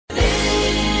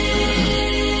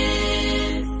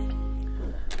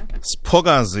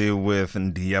Phokazi with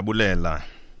Ndiyabulela.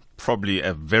 Probably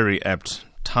a very apt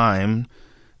time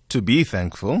to be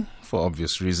thankful for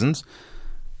obvious reasons,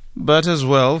 but as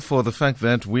well for the fact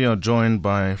that we are joined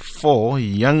by four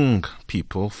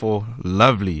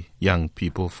lovely young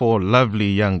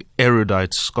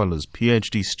erudite scholars,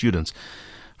 PhD students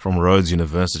from Rhodes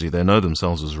University. They know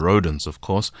themselves as rodents, of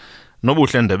course.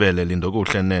 Nobuhle Ndebele,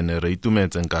 Lindokuhle Nene,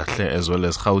 Nkahle, as well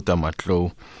as Gauta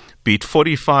Matlo, beat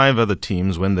 45 other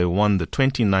teams when they won the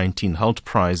 2019 Hult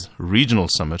Prize Regional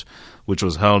Summit, which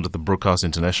was held at the Brookhouse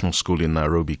International School in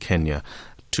Nairobi, Kenya,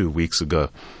 2 weeks ago.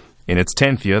 In its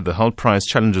 10th year, the Hult Prize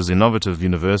challenges innovative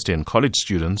university and college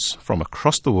students from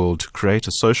across the world to create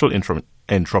a social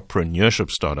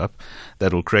entrepreneurship startup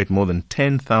that will create more than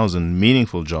 10,000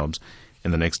 meaningful jobs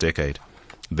in the next decade.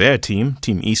 Their team,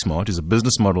 Team eSmart, is a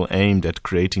business model aimed at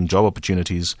creating job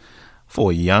opportunities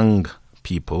for young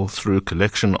people through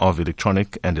collection of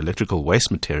electronic and electrical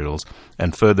waste materials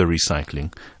and further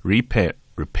recycling,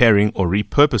 repairing or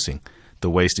repurposing the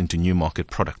waste into new market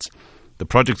products. The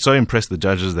project so impressed the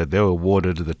judges that they were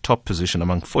awarded the top position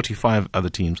among 45 other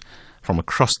teams from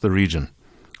across the region.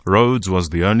 Rhodes was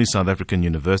the only South African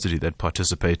university that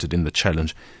participated in the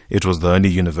challenge. It was the only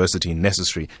university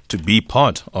necessary to be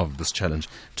part of this challenge.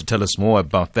 To tell us more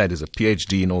about that is a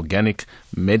PhD in Organic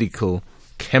Medicinal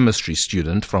Chemistry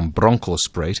student from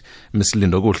Bronkhorstspruit, Miss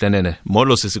Lindokuhle Nene.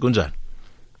 Molo sisi kunjani?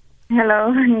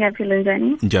 Hello, ngiyaphila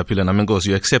njani? Ngiyaphila nami Nkosi.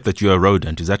 You accept that you're a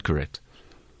rodent, is that correct?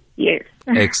 Yes.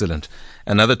 Excellent.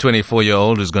 Another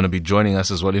 24-year-old is going to be joining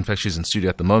us as well. In fact, she's in studio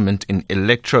at the moment in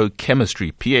Electro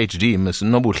Chemistry, PhD, Miss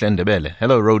Nobuhle Ndebele.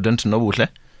 Hello, rodent Nobuhle.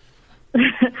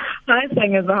 Hi,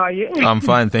 Sangers. How are you? I'm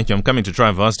fine, thank you. I'm coming to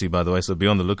try varsity, by the way, so be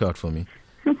on the lookout for me.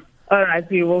 All right,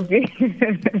 we will be.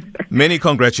 Many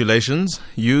congratulations.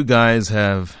 You guys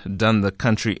have done the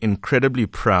country incredibly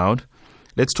proud.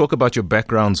 Let's talk about your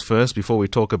backgrounds first before we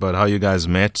talk about how you guys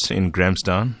met in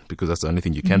Grahamstown, because that's the only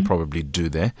thing you can probably do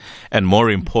there. And more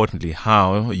importantly,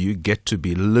 how you get to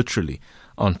be literally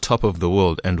on top of the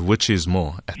world, and which is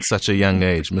more at such a young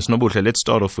age. Ms. Nobuhle, let's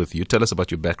start off with you. Tell us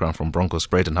about your background from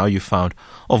Bronkhorstspruit and how you found,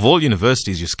 of all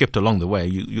universities you skipped along the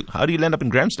way, how do you land up in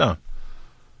Grahamstown?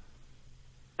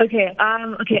 Okay,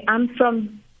 I'm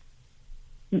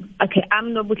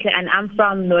Nobuhle and I'm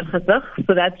from Noordegesig,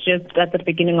 so that's just at the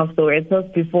beginning of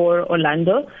Soweto, before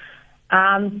Orlando.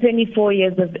 24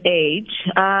 years of age.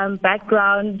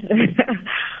 Background,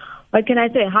 what can I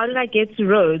say? How did I get to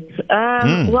Rhodes?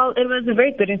 Well, it was a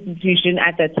very good institution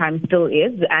at that time, still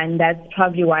is, and that's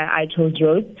probably why I chose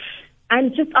Rhodes.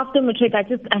 And just after matric, I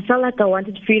felt like I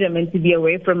wanted freedom and to be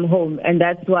away from home. And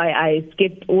that's why I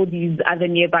skipped all these other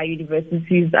nearby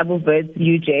universities, Abu Dhabi,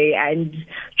 UJ, and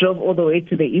drove all the way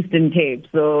to the Eastern Cape.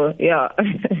 So, yeah.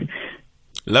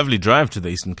 Lovely drive to the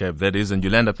Eastern Cape, that is, and you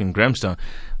land up in Grahamstown.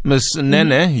 Miss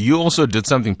Nene, you also did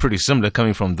something pretty similar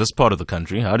coming from this part of the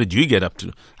country. How did you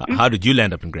how did you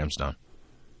land up in Grahamstown?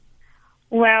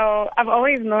 Well, I've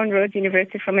always known Rhodes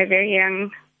University from a very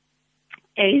young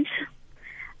age.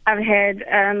 I've had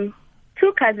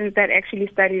two cousins that actually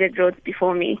studied at Rhodes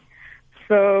before me.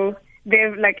 So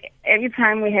they've every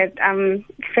time we had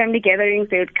family gatherings,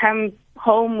 they would come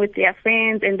home with their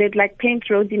friends and they'd paint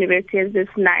Rhodes University as this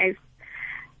nice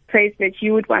place that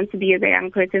you would want to be as a young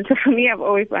person. So for me, I've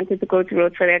always wanted to go to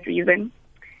Rhodes for that reason.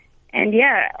 And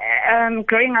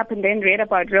growing up and then read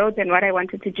about Rhodes and what I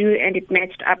wanted to do, and it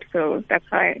matched up. So that's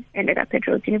how I ended up at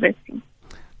Rhodes University.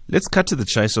 Let's cut to the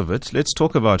chase of it. Let's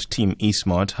talk about Team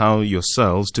eSmart, how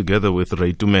yourselves, together with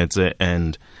Nairobi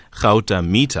and Gauta,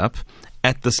 meet up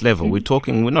at this level. We're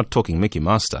not talking Mickey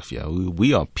Mouse stuff here.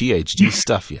 We are PhD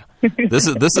stuff here. This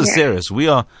is serious.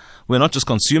 We're not just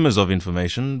consumers of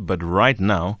information, but right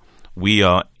now we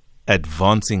are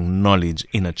advancing knowledge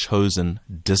in a chosen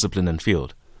discipline and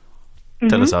field.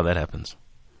 Tell us how that happens.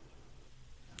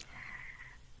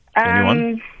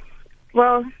 Anyone?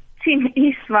 Well, Team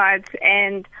eSmart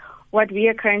and what we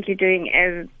are currently doing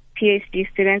as PhD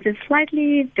students is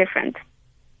slightly different.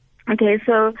 Okay,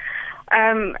 so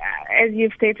as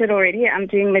you've stated already, I'm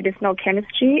doing medicinal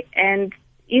chemistry, and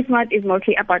eSmart is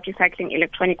mostly about recycling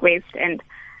electronic waste and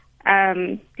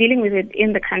dealing with it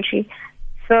in the country.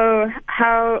 So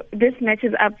how this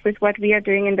matches up with what we are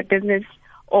doing in the business,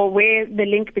 or where the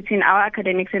link between our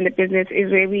academics and the business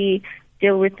is, where we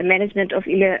deal with the management of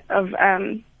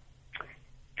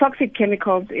toxic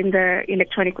chemicals in the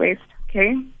electronic waste,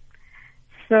 okay?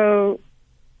 So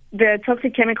the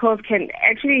toxic chemicals can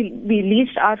actually be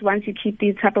leached out once you keep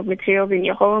these type of materials in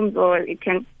your homes, or it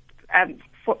can,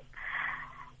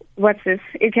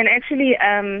 it can actually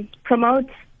promote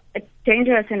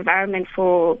dangerous environment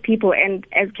for people. And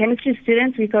as chemistry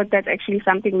students, we thought that's actually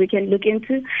something we can look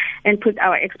into and put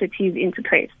our expertise into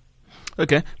place.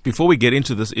 Okay, before we get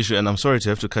into this issue, and I'm sorry to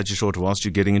have to cut you short whilst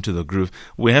you're getting into the groove,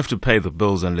 we have to pay the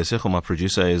bills, and Lesego, my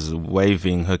producer, is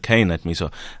waving her cane at me. So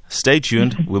stay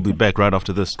tuned. We'll be back right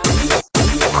after this. The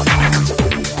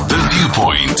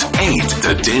Viewpoint, 8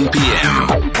 to 10 p.m.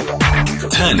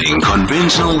 Turning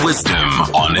conventional wisdom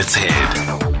on its head.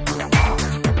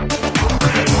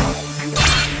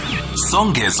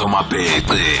 Songezo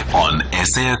Mabete on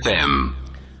SAFM.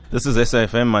 This is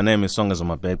SAFM. My name is Songezo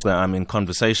Mabete. I'm in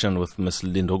conversation with Ms.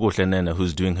 Lindokuhle Nene,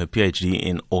 who's doing her PhD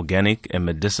in Organic and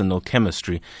Medicinal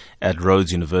Chemistry at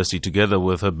Rhodes University, together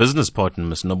with her business partner,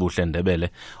 Ms. Nobuhle Ndebele,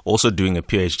 also doing a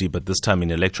PhD, but this time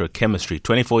in Electro Chemistry.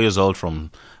 24 years old,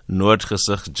 from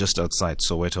Noordegesig, just outside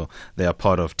Soweto. They are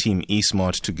part of Team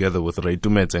eSmart, together with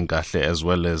Nairobi as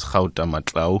well as Hult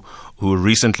Prize, who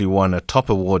recently won a top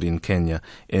award in Kenya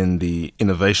in the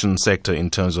innovation sector in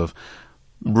terms of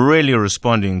really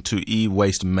responding to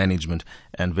e-waste management.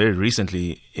 And very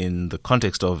recently, in the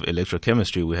context of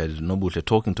electrochemistry, we had Nobuhle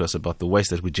talking to us about the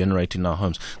waste that we generate in our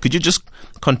homes. Could you just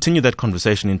continue that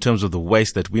conversation in terms of the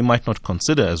waste that we might not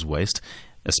consider as waste,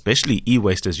 especially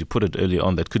e-waste, as you put it earlier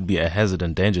on, that could be a hazard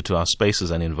and danger to our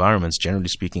spaces and environments, generally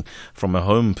speaking, from a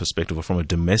home perspective or from a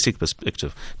domestic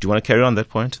perspective? Do you want to carry on that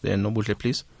point there, Nobuhle,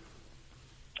 please?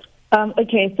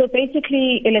 Okay, so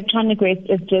basically electronic waste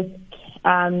is just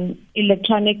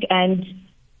electronic and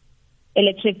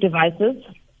electric devices.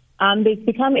 They've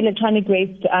become electronic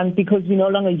waste because we no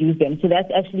longer use them. So that's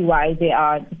actually why they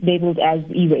are labeled as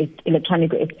e-waste,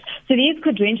 electronic waste. So these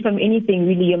could range from anything,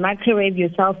 really, your microwave, your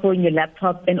cell phone, your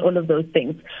laptop, and all of those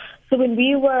things. So when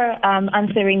we were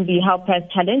answering the Hult Prize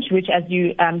challenge, which, as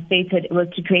you stated, was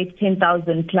to create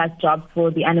 10,000 plus jobs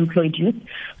for the unemployed youth,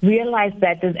 we realized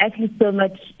that there's actually so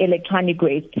much electronic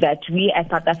waste that we as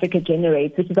South Africa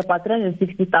generate, which is about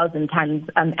 360,000 tons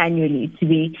annually, to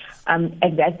be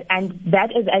exact. And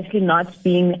that is actually not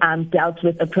being dealt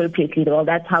with appropriately. Well,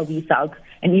 that's how we felt,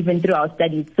 and even through our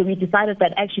studies. So we decided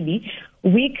that actually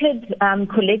we could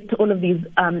collect all of these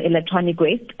electronic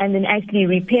waste and then actually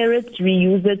repair it,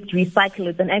 reuse it, recycle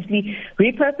it, and actually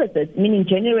repurpose it, meaning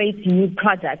generate new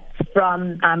products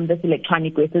from this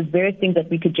electronic waste. There's various things that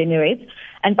we could generate.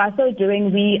 And by so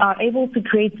doing, we are able to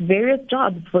create various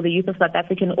jobs for the youth of South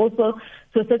Africa, and also,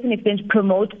 to a certain extent,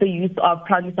 promote the use of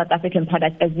proudly South African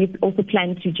products, as we also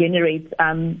plan to generate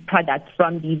products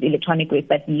from these electronic waste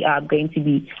that we are going to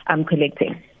be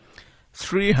collecting.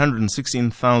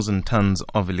 316,000 tons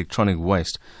of electronic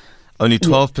waste. Only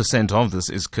 12% of this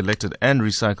is collected and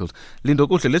recycled.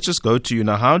 Lindokuhle, let's just go to you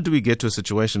now. How do we get to a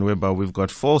situation whereby we've got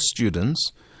 4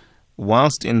 students,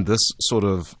 whilst in this sort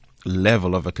of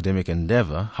level of academic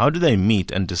endeavor, how do they meet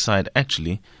and decide,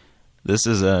 actually, this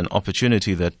is an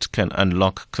opportunity that can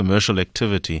unlock commercial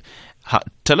activity?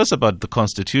 Tell us about the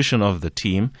constitution of the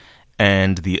team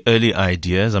and the early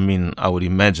ideas. I mean, I would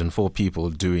imagine 4 people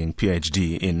doing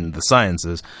PhD in the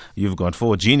sciences. You've got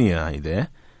 4 genii there.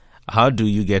 How do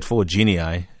you get 4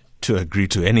 genii to agree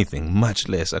to anything, much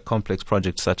less a complex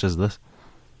project such as this?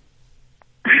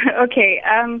 Okay.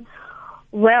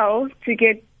 Well, to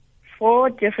get 4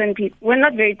 different people, well,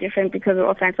 not very different because of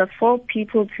all kinds of 4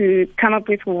 people to come up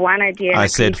with one idea. I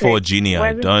said 4 genii.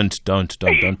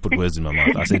 Don't put words in my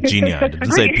mouth. I said genii. I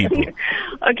didn't say people.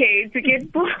 Okay, to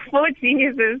get 4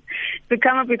 geniuses to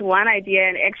come up with one idea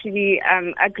and actually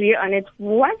agree on it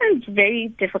wasn't very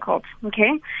difficult,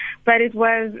 okay?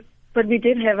 But we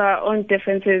did have our own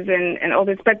differences and all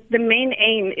this. But the main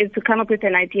aim is to come up with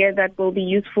an idea that will be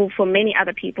useful for many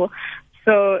other people.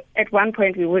 So at one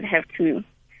point we would have to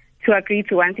agree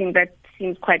to one thing that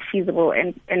seems quite feasible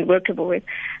and workable with.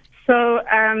 So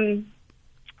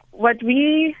what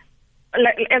we,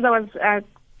 like, as I was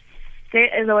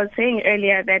saying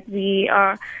earlier, that we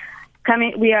are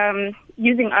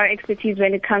using our expertise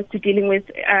when it comes to dealing with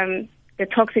the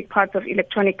toxic parts of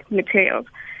electronic materials.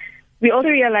 We also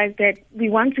realized that we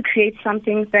want to create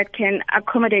something that can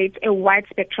accommodate a wide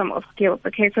spectrum of skills.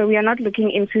 Okay, so we are not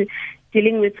looking into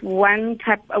dealing with one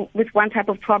type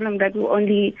of problem that will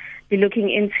only be looking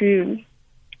into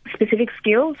specific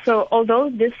skills. So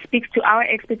although this speaks to our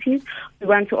expertise, we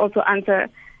want to also answer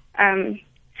to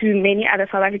many other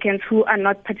South Africans who are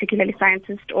not particularly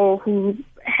scientists or who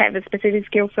have a specific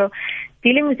skill. So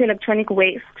dealing with electronic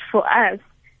waste for us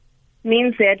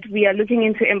means that we are looking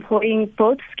into employing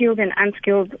both skilled and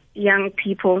unskilled young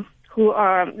people who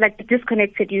are like the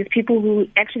disconnected youth, people who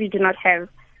actually do not have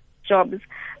jobs.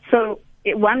 So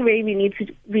one way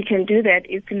we can do that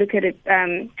is to look at it,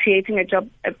 creating a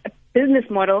business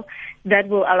model that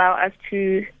will allow us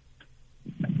to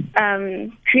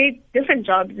create different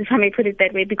jobs, if I may put it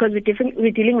that way, because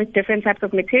we're dealing with different types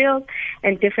of materials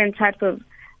and different types of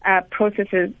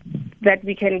processes that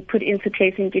we can put into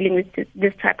place in dealing with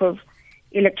this type of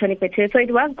electronic material. So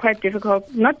it was quite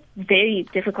difficult, not very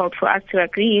difficult for us to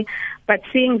agree, but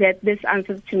seeing that this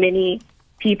answers to many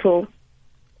people,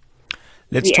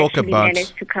 let's talk about.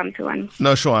 Managed to come to one.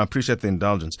 No, sure. I appreciate the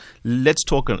indulgence. Let's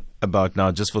talk about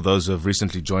now, just for those who have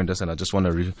recently joined us, and I just want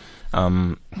to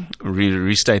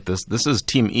restate this. This is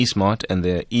Team eSmart and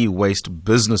their e-waste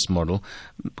business model,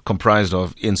 comprised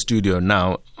of, in studio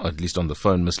now, at least on the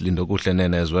phone, Ms. Lindokuhle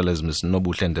Nene as well as Ms.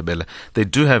 Nobuhle Ndebele. They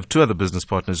do have two other business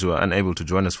partners who are unable to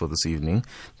join us for this evening.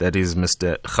 That is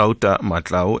Mr. Gauta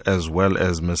Matlau as well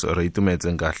as Ms. Rhodes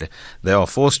University. There are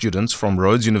 4 students from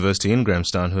Rhodes University in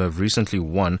Grahamstown who have recently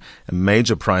won a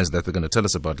major prize that they're going to tell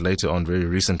us about later on, very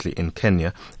recently in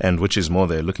Kenya, and which is more,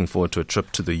 they're looking forward to a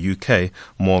trip to the UK,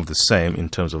 more of the same in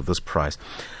terms of this prize.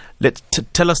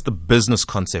 Tell us the business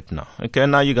concept now. Okay,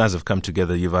 now you guys have come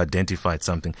together, you've identified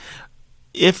something.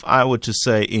 If I were to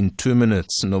say in 2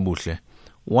 minutes, Nobuhle,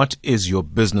 what is your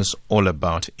business all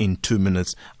about in 2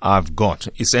 minutes? I've got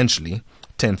essentially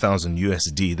 10,000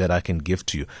 USD that I can give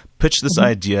to you. Pitch this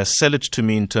idea, sell it to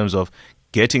me in terms of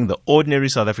getting the ordinary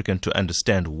South African to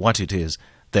understand what it is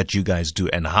that you guys do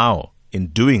and how, in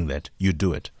doing that, you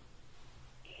do it.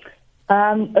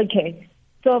 Okay.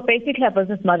 So basically our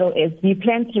business model is we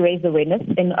plan to raise awareness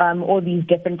in all these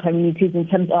different communities in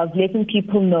terms of letting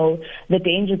people know the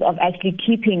dangers of actually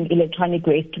keeping electronic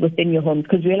waste within your homes,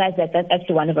 because realize that that's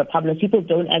actually one of our problems. People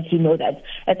don't actually know that.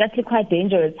 It's actually quite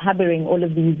dangerous harboring all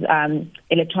of these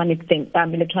electronic things,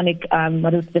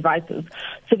 devices.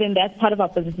 So then that's part of our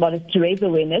business model, is to raise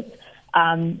awareness.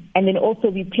 And then also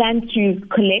we plan to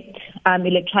collect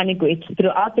electronic waste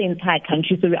throughout the entire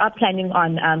country. So we are planning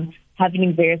on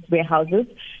having various warehouses.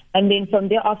 And then from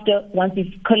thereafter, once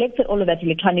we've collected all of that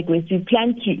electronic waste, we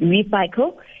plan to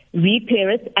recycle, repair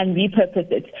it, and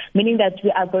repurpose it, meaning that we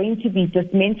are going to be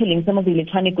dismantling some of the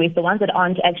electronic waste, the ones that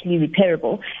aren't actually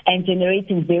repairable, and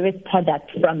generating various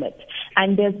products from it.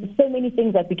 And there's so many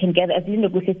things that we can gather. As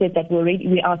Lindokuhle said, that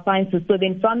we are scientists. So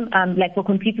then from, like for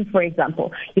computers, for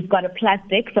example, you've got a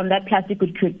plastic. From that plastic,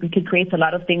 we could create a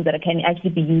lot of things that can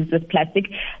actually be used with plastic.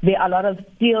 There are a lot of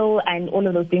steel and all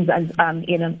of those things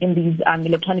in these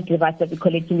electronic devices that we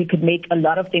collect, and we could make a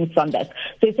lot of things from that.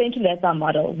 So essentially, that's our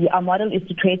model. Our model is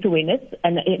to create awareness,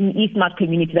 and in e-smart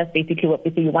community, that's basically what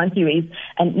we say. We want to raise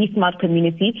an e-smart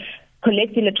community,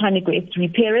 collect electronic waste,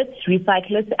 repair it,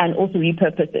 recycle it, and also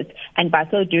repurpose it. And by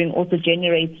so doing, also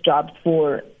generates jobs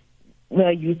for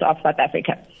the youth of South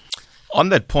Africa. On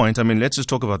that point, I mean, let's just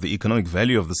talk about the economic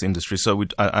value of this industry. So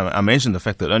I mentioned the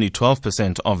fact that only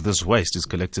 12% of this waste is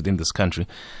collected in this country.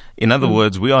 In other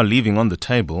words, we are leaving on the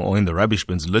table, or in the rubbish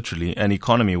bins, literally, an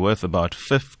economy worth about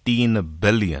 15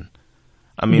 billion.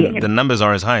 I mean, the numbers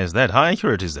are as high as that. How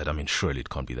accurate is that? I mean, surely it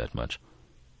can't be that much.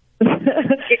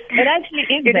 It actually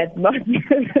is that much.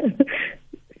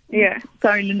 Yeah.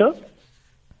 Sorry, Lindo?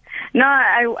 No,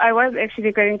 I was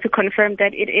actually going to confirm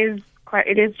that it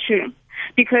is true.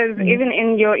 Because even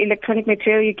in your electronic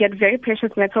material, you get very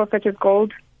precious metals such as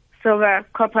gold, silver,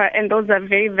 copper, and those are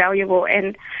very valuable,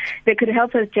 and they could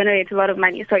help us generate a lot of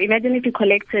money. So imagine if you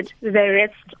collected the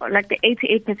rest, like the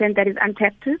 88% that is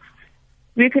untapped,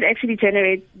 we could actually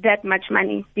generate that much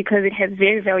money because it has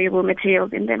very valuable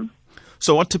materials in them.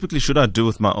 So what typically should I do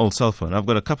with my old cell phone? I've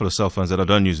got a couple of cell phones that I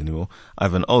don't use anymore. I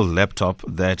have an old laptop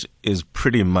that is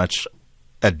pretty much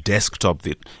a desktop,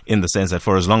 in the sense that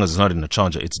for as long as it's not in a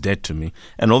charger, it's dead to me.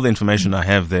 And all the information I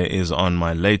have there is on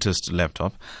my latest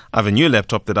laptop. I have a new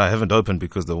laptop that I haven't opened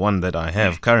because the one that I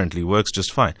have currently works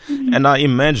just fine. And I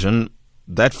imagine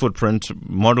that footprint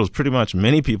models pretty much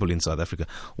many people in South Africa.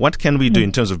 What can we do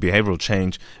in terms of behavioral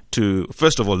change to,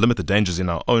 first of all, limit the dangers in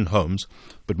our own homes,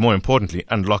 but more importantly,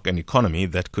 unlock an economy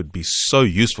that could be so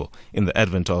useful in the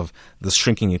advent of this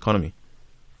shrinking economy?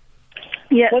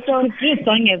 Yeah. What I would do,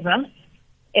 Sonia,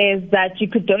 is that you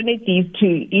could donate these to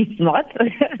eSmart.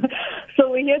 So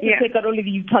we're here to take out all of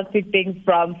these toxic things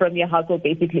from your household,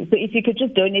 basically. So if you could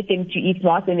just donate them to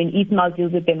eSmart, and then eSmart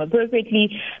deals with them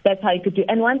appropriately, that's how you could do.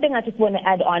 And one thing I just want to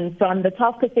add on, from the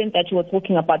 12% that you were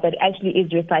talking about that actually is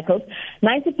recycled,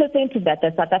 90% of that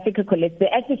South Africa collects, they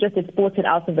actually just export it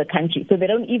out of the country. So they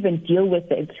don't even deal with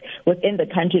it within the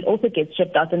country. It also gets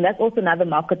shipped out, and that's also another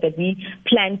market that we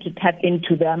plan to tap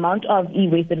into, the amount of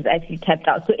e-waste that is actually tapped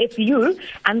out. So if you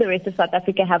and the rest of South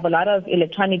Africa have a lot of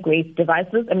electronic waste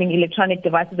devices, electronic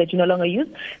devices that you no longer use,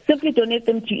 simply donate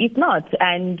them to eSmart,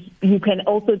 and you can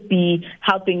also be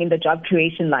helping in the job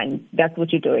creation line. That's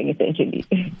what you're doing, essentially.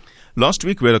 Last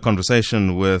week we had a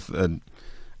conversation with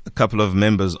a couple of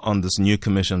members on this new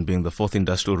commission being the Fourth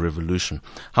Industrial Revolution.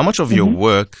 How much of your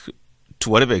work, to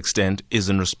whatever extent, is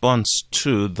in response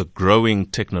to the growing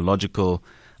technological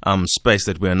space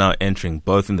that we are now entering,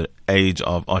 both in the age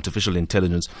of artificial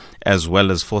intelligence as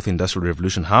well as Fourth Industrial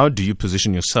Revolution? How do you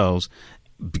position yourselves,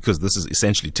 because this is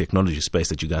essentially technology space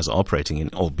that you guys are operating in,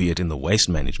 albeit in the waste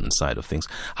management side of things?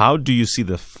 How do you see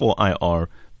the 4IR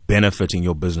benefiting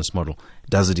your business model?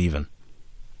 Does it even?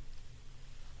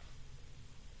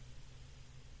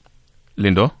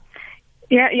 Lindo?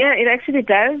 Yeah, it actually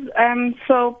does.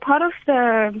 So part of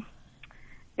the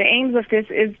aims of this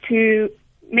is to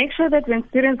make sure that when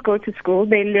students go to school,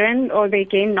 they learn or they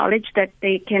gain knowledge that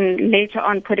they can later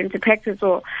on put into practice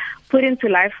or put into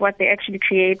life what they actually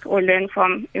create or learn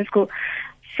from in school.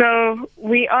 So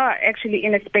we are actually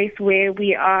in a space where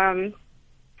we are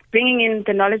bringing in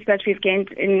the knowledge that we've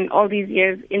gained in all these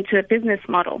years into a business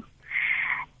model.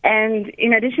 And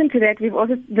in addition to that, we've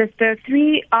also, the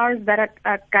 3 R's that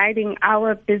are guiding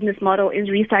our business model is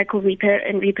recycle, repair,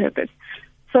 and repurpose.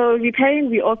 So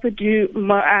repairing, we also do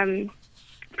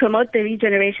promote the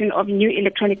regeneration of new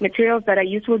electronic materials that are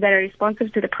useful, that are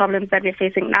responsive to the problems that we're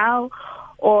facing now,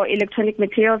 or electronic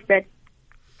materials that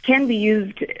can be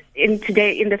used in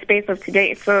the space of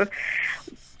today. So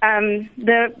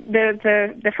the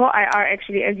 4IR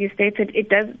actually, as you stated, it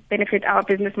does benefit our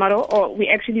business model, or we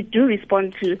actually do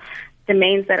respond to the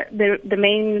main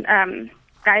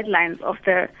guidelines of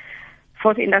the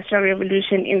Fourth Industrial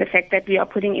Revolution, in the fact that we are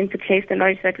putting into place the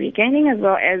knowledge that we're gaining, as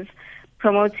well as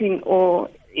promoting or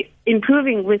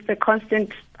improving with the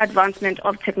constant advancement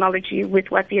of technology with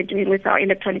what we are doing with our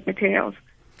electronic materials.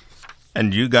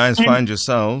 And you guys find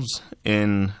yourselves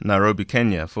in Nairobi,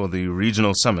 Kenya for the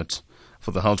regional summit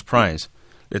for the Hult Prize.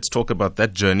 Let's talk about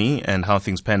that journey and how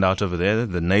things panned out over there,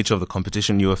 the nature of the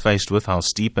competition you were faced with, how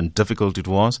steep and difficult it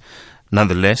was.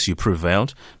 Nonetheless, you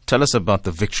prevailed. Tell us about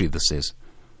the victory this is.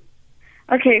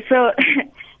 Okay, so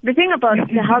the thing about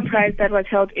the Hult Prize that was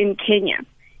held in Kenya,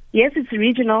 yes, it's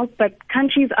regional, but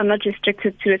countries are not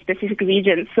restricted to a specific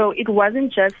region. So it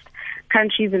wasn't just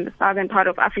countries in the southern part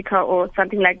of Africa or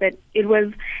something like that. It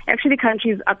was actually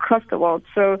countries across the world.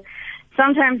 So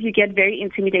sometimes you get very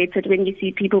intimidated when you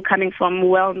see people coming from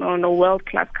well-known or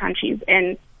world-class countries.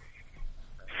 And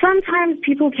sometimes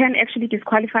people can actually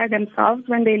disqualify themselves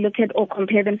when they look at or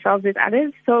compare themselves with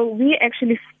others. So we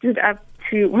actually stood up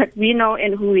to what we know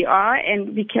and who we are,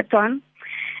 and we kept on.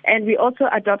 And we also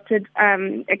adopted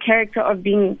a character of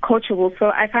being coachable.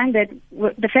 So I find that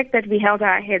the fact that we held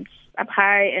our heads up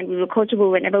high and we were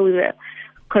coachable whenever we were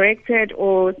corrected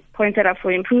or pointed out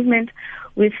for improvement,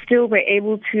 we still were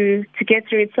able to get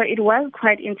through it. So it was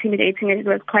quite intimidating and it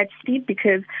was quite steep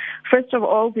because, first of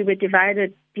all, we were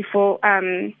divided before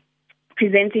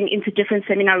presenting into different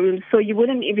seminar rooms. So you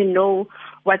wouldn't even know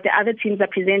what the other teams are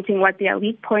presenting, what their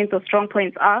weak points or strong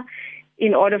points are,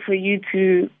 in order for you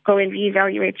to go and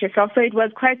reevaluate yourself. So it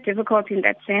was quite difficult in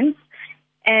that sense.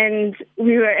 And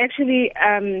we were actually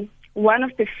one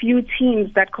of the few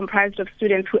teams that comprised of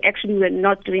students who actually were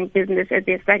not doing business as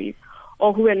their studies,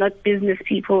 or who were not business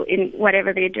people in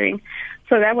whatever they're doing.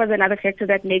 So that was another factor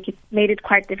that made it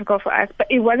quite difficult for us. But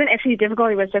it wasn't actually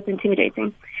difficult, it was just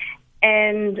intimidating.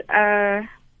 And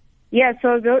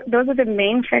so those are the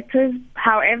main factors.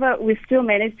 However, we still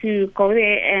managed to go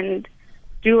there and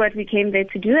do what we came there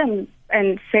to do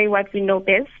and say what we know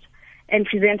best and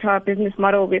present our business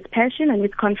model with passion and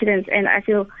with confidence. And I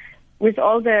feel with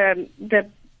all the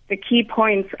key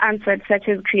points answered, such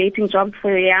as creating jobs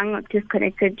for the young,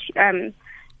 disconnected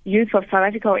youth of South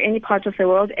Africa or any part of the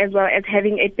world, as well as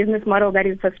having a business model that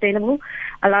is sustainable,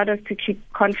 allowed us to keep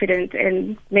confident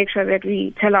and make sure that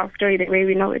we tell our story the way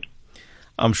we know it.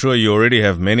 I'm sure you already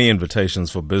have many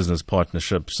invitations for business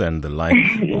partnerships and the like.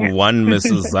 One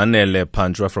Mrs. Zanele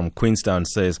Panjwa from Queenstown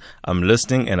says, I'm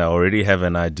listening and I already have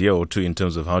an idea or two in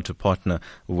terms of how to partner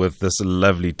with this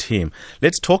lovely team.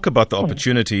 Let's talk about the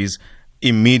opportunities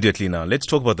immediately now. Let's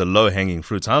talk about the low-hanging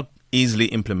fruits. How easily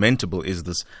implementable is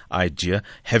this idea?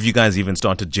 Have you guys even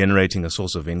started generating a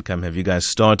source of income? Have you guys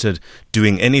started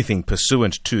doing anything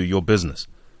pursuant to your business?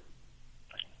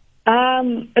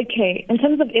 Okay. In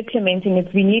terms of implementing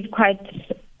it, we need quite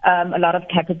a lot of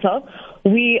capital.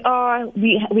 We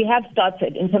have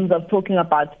started in terms of talking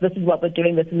about this is what we're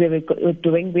doing, this is where we're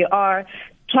doing. We are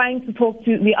trying to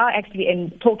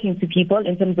talking to people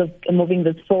in terms of moving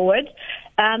this forward.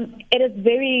 It is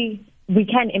very, we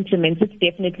can implement it,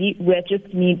 definitely. We're just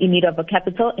in need of a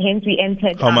capital. Hence, we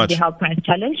entered the Hult Prize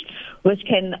Challenge, which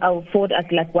can afford us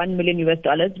like $1 million,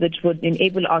 which would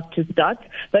enable us to start.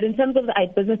 But in terms of the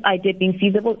business idea being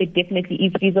feasible, it definitely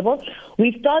is feasible.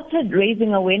 We've started raising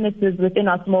awarenesses within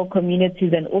our small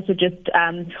communities and also just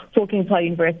talking to our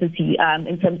university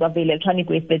in terms of the electronic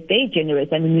waste that they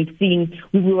generate. I mean,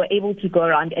 we were able to go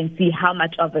around and see how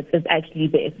much of it is actually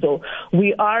there. So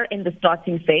we are in the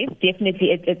starting phase.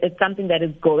 Definitely, it's something that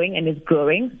is going and is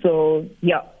growing. So,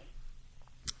 yeah.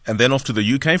 And then off to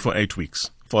the UK for 8 weeks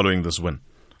following this win.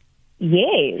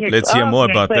 Yes. Let's hear more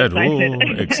about that. Oh,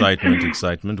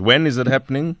 excitement. When is it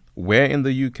happening? Where in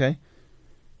the UK?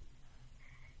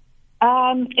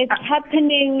 It's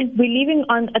happening, we're leaving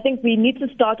I think we need to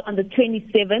start on the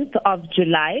 27th of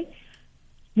July.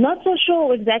 Not so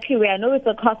sure exactly where. I know it's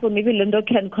a castle. Maybe Lindo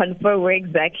can confirm where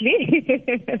exactly.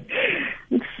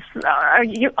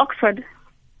 Oxford.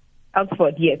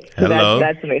 Oxford, yes. So Hello.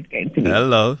 That's where it's going to be.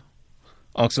 Hello.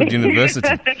 Oxford University.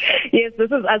 Yes,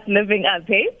 this is us living up,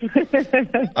 hey?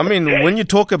 I mean, when you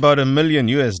talk about $1 million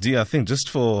USD, I think just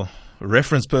for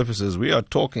reference purposes, we are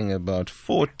talking about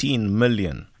 14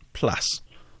 million plus.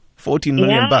 14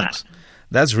 million bucks.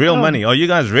 That's real money. Are you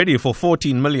guys ready for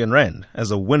 14 million rand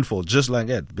as a windfall, just like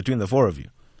that, between the four of you?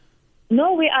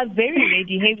 No, we are very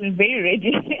ready. Hey, we're very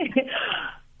ready.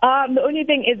 The only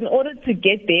thing is, in order to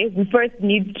get there, we first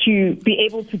need to be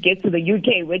able to get to the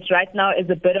UK, which right now is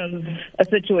a bit of a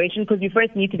situation because we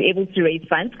first need to be able to raise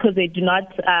funds because they do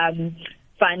not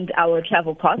fund our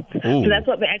travel costs. Ooh. So that's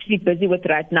what we're actually busy with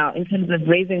right now in terms of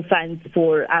raising funds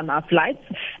for our flights.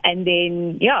 And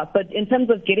then, but in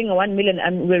terms of getting a 1 million,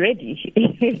 we're ready.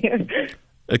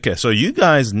 Okay, so you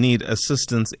guys need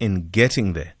assistance in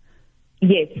getting there.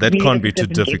 Yes. That can't be too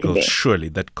difficult, surely.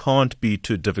 That can't be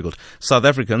too difficult. South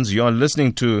Africans, you are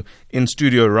listening to in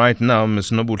studio right now,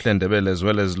 Ms. Nobuhle Ndebele as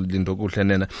well as Lindokuhle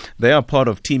Nene. They are part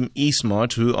of Team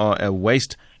eSmart, who are a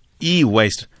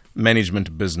e-waste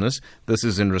management business. This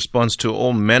is in response to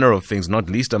all manner of things, not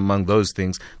least among those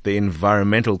things, the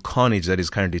environmental carnage that is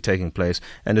currently taking place,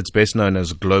 and it's best known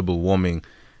as global warming.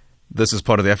 This is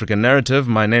part of the African Narrative.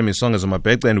 My name is Songa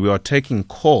Zumabekwe, and we are taking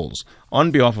calls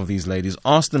on behalf of these ladies.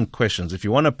 Ask them questions. If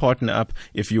you want to partner up,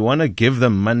 if you want to give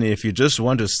them money, if you just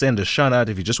want to send a shout out,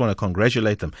 if you just want to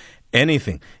congratulate them,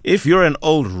 anything. If you're an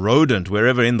old rodent,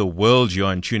 wherever in the world you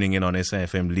are and tuning in on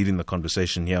SAFM, leading the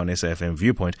conversation here on SAFM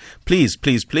Viewpoint, please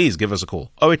give us a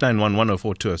call. 0891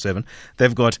 104 207.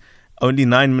 They've got only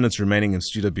 9 minutes remaining in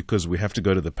studio because we have to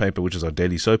go to the paper, which is our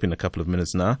daily soap, in a couple of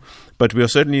minutes now. But we are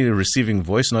certainly receiving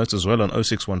voice notes as well on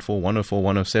 0614 104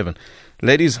 107.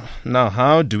 Ladies, now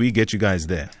how do we get you guys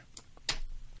there?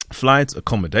 Flights,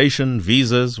 accommodation,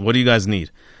 visas, what do you guys need?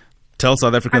 Tell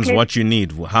South Africans what you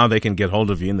need, how they can get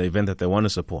hold of you in the event that they want to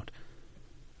support.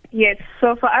 Yes,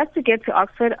 so for us to get to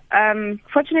Oxford,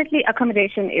 fortunately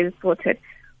accommodation is sorted.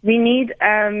 We need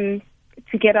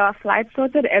to get our flights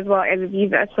sorted as well as a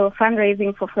visa. So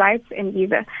fundraising for flights and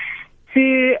visa.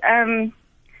 To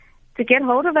get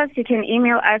hold of us, you can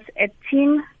email us at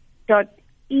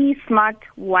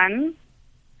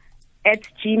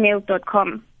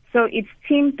team.esmart1@gmail.com. So it's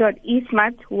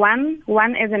team.esmart1,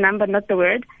 one as a number, not the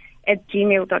word,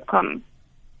 @gmail.com.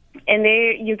 And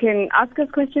there you can ask us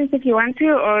questions if you want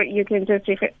to, or you can just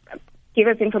give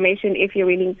us information if you're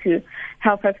willing to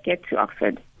help us get to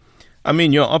Oxford. I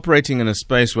mean, you're operating in a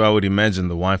space where I would imagine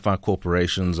the Wi-Fi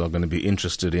corporations are going to be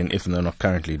interested in, if they're not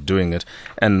currently doing it,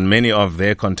 and many of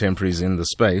their contemporaries in the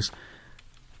space.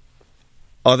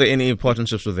 Are there any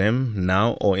partnerships with them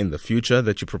now or in the future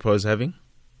that you propose having?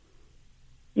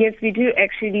 Yes, we do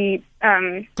actually.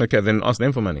 Okay, then ask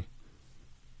them for money.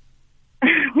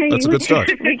 That's a good start.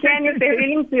 We can if they're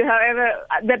willing to. However,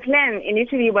 the plan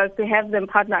initially was to have them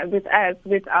partner with us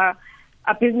with our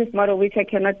business model, which I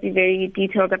cannot be very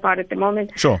detailed about at the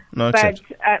moment. Sure, no, but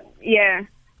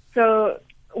so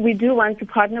we do want to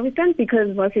partner with them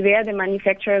because mostly they are the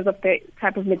manufacturers of the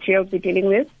type of materials we're dealing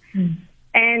with.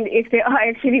 And if they are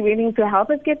actually willing to help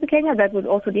us get to Kenya, that would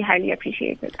also be highly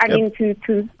appreciated. I mean, to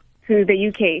the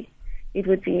UK, it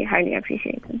would be highly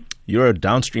appreciated. You're a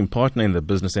downstream partner in the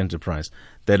business enterprise.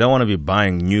 They don't want to be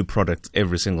buying new products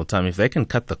every single time. If they can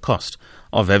cut the cost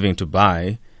of having to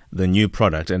buy the new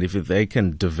product, and if they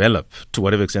can develop, to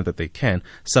whatever extent that they can,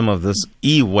 some of this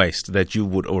e-waste that you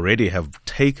would already have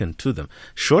taken to them,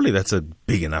 surely that's a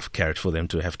big enough carrot for them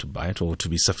to have to buy it or to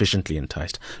be sufficiently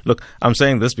enticed. Look, I'm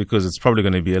saying this because it's probably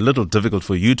going to be a little difficult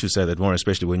for you to say that more,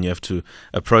 especially when you have to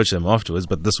approach them afterwards,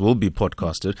 but this will be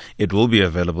podcasted, it will be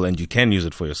available, and you can use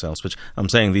it for yourselves. Which I'm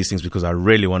saying these things because I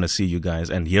really want to see you guys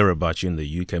and hear about you in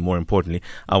the UK. More importantly,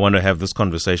 I want to have this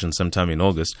conversation sometime in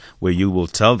August where you will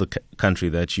tell the country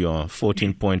that you are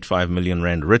 14.5 million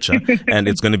rand richer and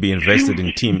it's going to be invested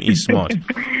in Team eSmart.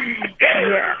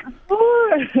 Yeah.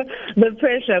 The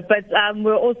pressure, but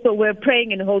we're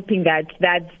praying and hoping that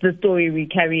that's the story we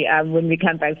carry when we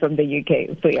come back from the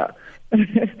UK. So yeah.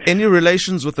 Any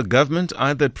relations with the government,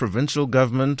 either provincial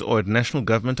government or national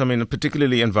government? I mean,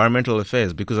 particularly environmental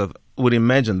affairs, because I would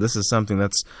imagine this is something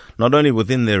that's not only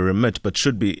within their remit, but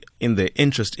should be in their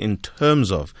interest in terms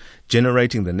of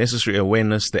generating the necessary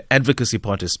awareness, the advocacy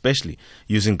part especially,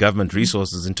 using government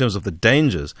resources in terms of the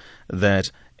dangers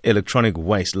that electronic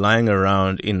waste lying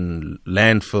around in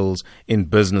landfills, in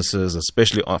businesses,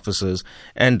 especially offices,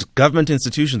 and government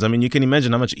institutions. I mean, you can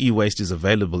imagine how much e-waste is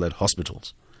available at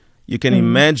hospitals. You can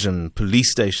imagine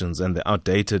police stations and the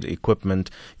outdated equipment.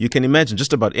 You can imagine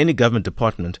just about any government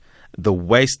department, the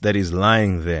waste that is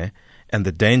lying there and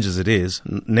the dangers it is,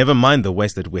 never mind the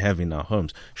waste that we have in our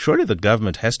homes. Surely the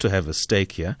government has to have a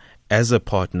stake here as a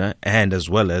partner and as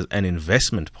well as an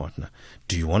investment partner.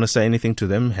 Do you want to say anything to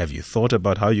them? Have you thought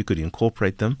about how you could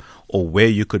incorporate them or where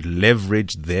you could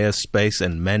leverage their space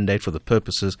and mandate for the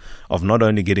purposes of not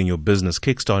only getting your business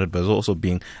kickstarted, but also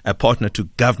being a partner to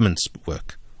government's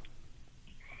work?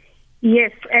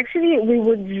 Yes, actually, we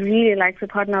would really like to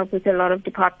partner up with a lot of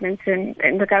departments in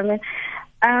the government.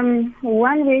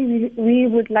 One way we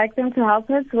would like them to help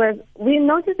us was we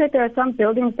noticed that there are some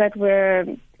buildings that were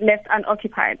left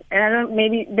unoccupied. And I don't,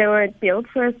 maybe they were built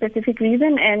for a specific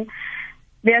reason and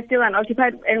they are still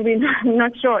unoccupied, and we're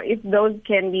not sure if those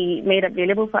can be made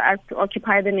available for us to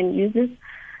occupy them and use this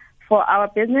for our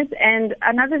business. And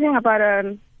another thing about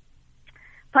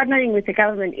partnering with the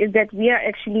government is that we are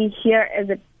actually here as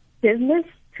a business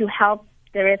to help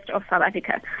the rest of South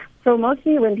Africa. So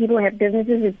mostly when people have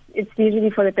businesses, it's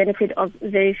usually for the benefit of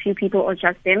very few people or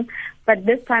just them. But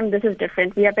this time, this is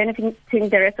different. We are benefiting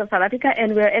the rest of South Africa,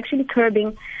 and we're actually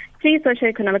curbing 3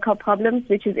 socioeconomical problems,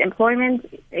 which is employment,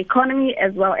 economy,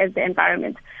 as well as the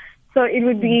environment. So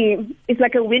it's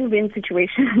like a win-win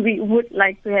situation. We would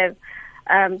like to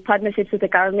have partnerships with the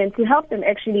government to help them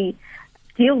actually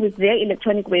deal with their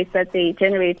electronic waste that they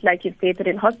generate, like you stated,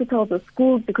 in hospitals or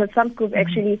schools, because some schools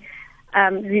actually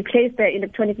replace their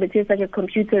electronic materials such as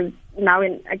computers now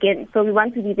and again. So we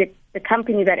want to be the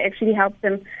company that actually helps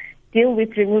them deal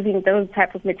with removing those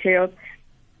type of materials.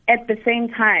 At the same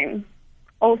time,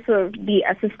 also be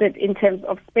assisted in terms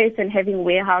of space and having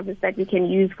warehouses that we can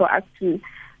use for us to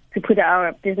put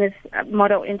our business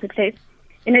model into place.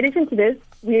 In addition to this,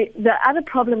 the other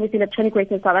problem with electronic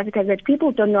waste in South Africa is that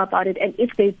people don't know about it, and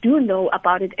if they do know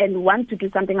about it and want to do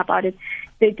something about it,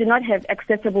 they do not have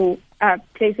accessible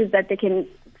places that they can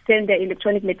send their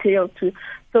electronic materials to.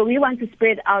 So we want to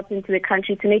spread out into the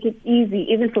country to make it easy,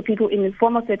 even for people in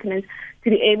informal settlements,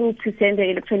 to be able to send their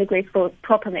electronic waste for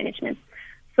proper management.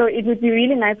 So it would be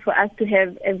really nice for us to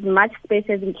have as much space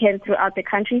as we can throughout the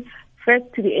country, first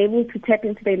to be able to tap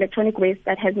into the electronic waste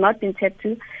that has not been tapped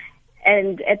to,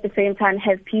 and at the same time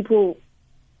have people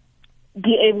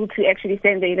be able to actually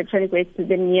send the electronic waste to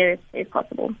the nearest place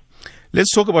possible. Let's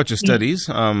talk about your studies.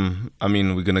 I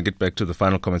mean, we're going to get back to the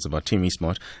final comments about Team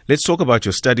eSmart. Let's talk about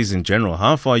your studies in general.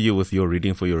 How far are you with your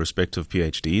reading for your respective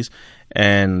PhDs?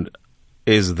 And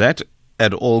is that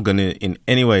at all going to in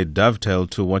any way dovetail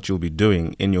to what you'll be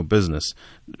doing in your business?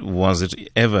 Was it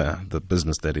ever the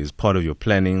business that is part of your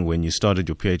planning when you started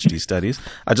your PhD studies?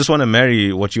 I just want to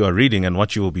marry what you are reading and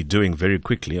what you will be doing very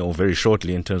quickly or very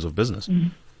shortly in terms of business.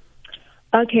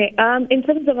 Okay, in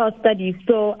terms of our studies,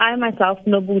 so I myself,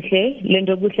 Noordegesig,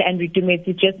 Lindokuhle Ndebele,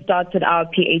 just started our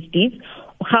PhDs.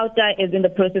 Hult is in the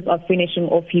process of finishing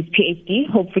off his PhD.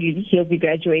 Hopefully, he'll be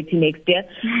graduating next year.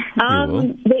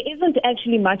 There isn't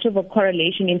actually much of a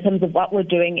correlation in terms of what we're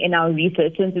doing in our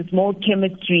research, since it's more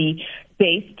chemistry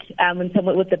based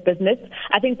with the business.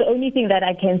 I think the only thing that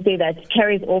I can say that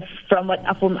carries off from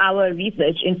our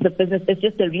research into the business is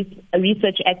just the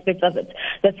research aspect of it.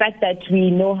 The fact that we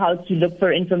know how to look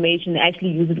for information, actually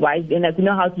use it wisely, and that we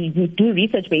know how to do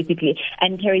research basically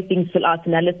and carry things full out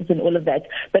analysis and all of that.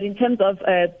 But in terms of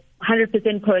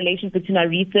 100% correlation between our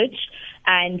research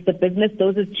and the business,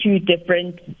 those are two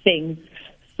different things.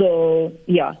 So,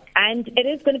 yeah, and it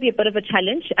is going to be a bit of a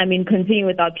challenge. I mean, continuing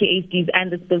with our PhDs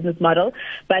and this business model,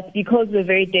 but because we're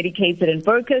very dedicated and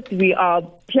focused, we are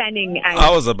planning. And I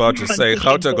was about to say,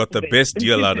 Houta got the best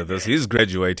deal out of this. He's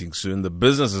graduating soon. The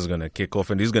business is going to kick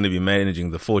off, and he's going to be managing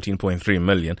the 14.3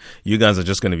 million. You guys are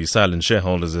just going to be silent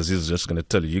shareholders, as he's just going to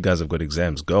tell you, you guys have got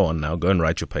exams. Go on now. Go and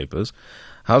write your papers.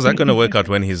 How's that going to work out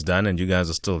when he's done and you guys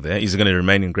are still there? Is he going to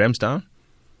remain in Grahamstown?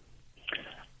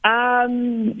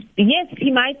 Yes, he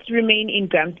might remain in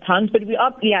Grahamstown, but he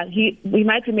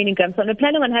might remain in Grahamstown. We're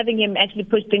planning on having him actually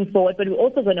push things forward, but we're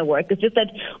also going to work. It's just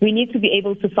that we need to be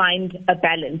able to find a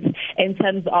balance in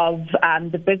terms of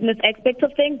the business aspect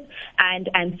of things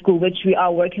and school, which we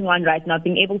are working on right now,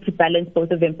 being able to balance both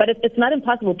of them. But it's not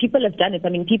impossible. People have done it. I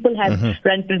mean, people have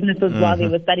run businesses while they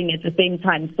were studying at the same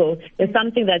time. So it's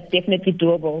something that's definitely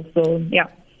doable. So, yeah.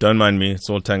 Don't mind me, it's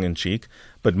all tongue-in-cheek.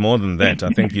 But more than that, I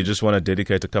think you just want to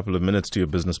dedicate a couple of minutes to your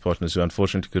business partners who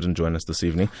unfortunately couldn't join us this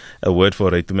evening. A word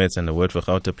for Reitumets and a word for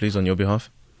Houta, please, on your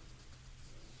behalf.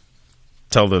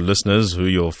 Tell the listeners who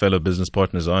your fellow business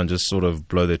partners are and just sort of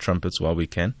blow their trumpets while we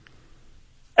can.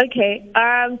 Okay,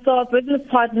 so our business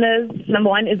partners, number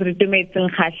one is Reitumets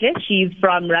Nkhahle. She's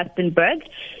from Rustenburg.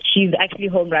 She's actually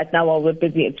home right now while we're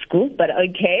busy at school, but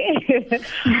okay.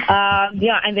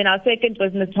 And then our second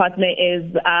business partner is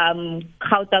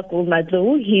Lindokuhle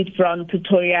Nene. He's from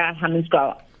Pretoria,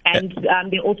 Hammanskraal. And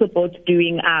they're also both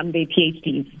doing their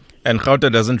PhDs. And Houta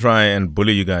doesn't try and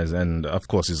bully you guys, and of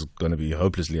course he's going to be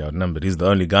hopelessly outnumbered. He's the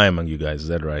only guy among you guys, is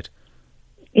that right?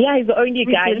 Yeah, he's the only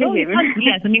guy. No, he can't bully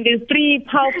us. I mean, there's three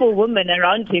powerful women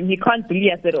around him. He can't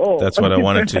bully us at all. That's what I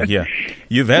wanted to hear.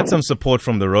 You've had some support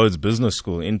from the Rhodes Business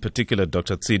School, in particular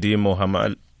Dr. Tsidi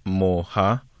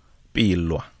Mohapilwa.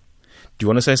 Do you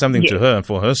want to say something to her and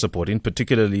for her support, in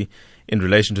particularly in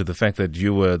relation to the fact that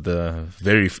you were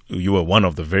one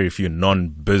of the very few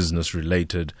non-business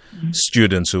related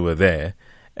students who were there,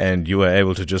 and you were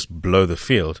able to just blow the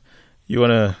field? You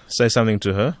want to say something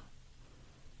to her?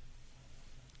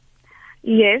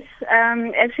 Yes,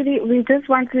 actually, we just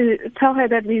want to tell her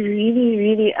that we really,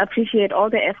 really appreciate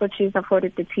all the effort she's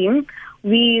afforded the team.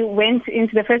 We went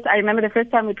into I remember the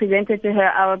first time we presented to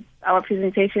her, our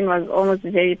presentation was almost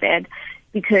very bad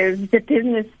because the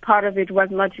business part of it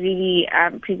was not really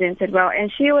presented well.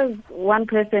 And she was one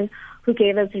person who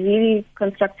gave us really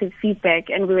constructive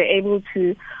feedback, and we were able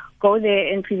to go there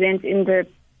and present in the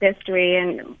best way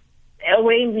and a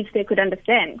way in which they could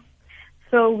understand.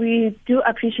 So we do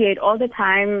appreciate all the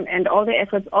time and all the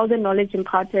efforts, all the knowledge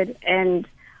imparted, and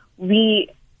we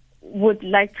would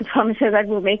like to promise her that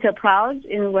we'll make her proud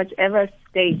in whatever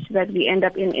stage that we end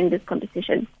up in this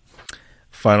competition.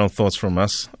 Final thoughts from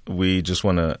us. We just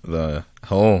the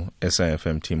whole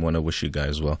SAFM team want to wish you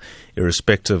guys well,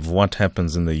 irrespective of what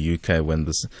happens in the UK when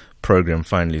this program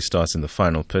finally starts in the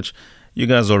final pitch. You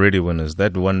guys are already winners.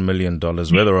 That $1 million,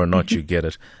 whether or not you get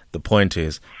it, the point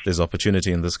is there's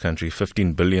opportunity in this country,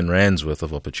 15 billion rands worth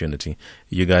of opportunity.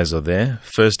 You guys are there.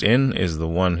 First in is the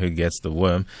one who gets the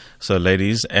worm. So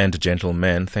ladies and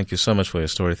gentlemen, thank you so much for your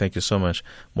story. Thank you so much,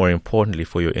 more importantly,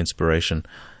 for your inspiration.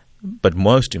 But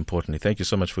most importantly, thank you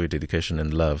so much for your dedication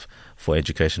and love for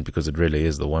education, because it really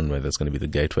is the one way that's going to be the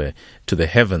gateway to the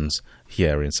heavens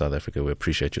here in South Africa. We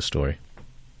appreciate your story.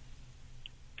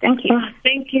 Thank you.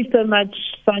 Thank you so much,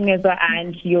 Songeza,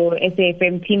 and your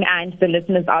SAFM team and the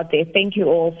listeners out there. Thank you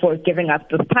all for giving us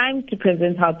this time to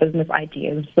present our business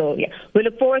ideas. So, yeah, we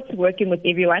look forward to working with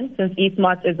everyone, since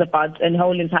eSmart is about a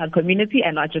whole entire community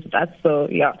and not just us. So,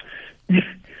 yeah.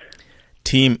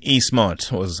 Team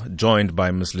eSmart was joined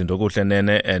by Ms. Lindokuhle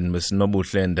Nene and Ms.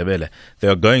 Nobuhle Ndebele. They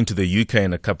are going to the UK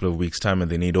in a couple of weeks' time, and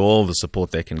they need all the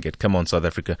support they can get. Come on, South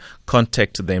Africa.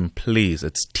 Contact them, please.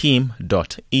 It's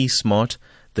team.esmart,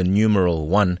 the numeral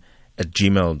 1 at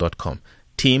gmail.com.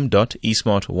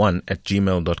 team.esmart1 at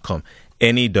gmail.com.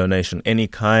 Any donation, any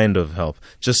kind of help,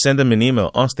 just send them an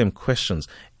email, ask them questions.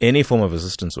 Any form of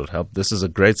assistance would help. This is a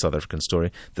great South African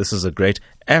story. This is a great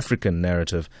African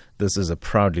narrative. This is a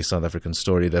proudly South African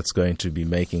story that's going to be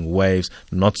making waves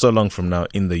not so long from now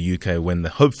in the UK, when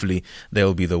hopefully they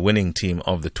will be the winning team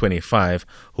of the 25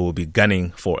 who will be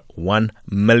gunning for $1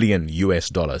 million.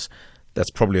 That's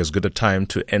probably as good a time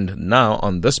to end now.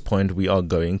 On this point, we are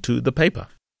going to the paper.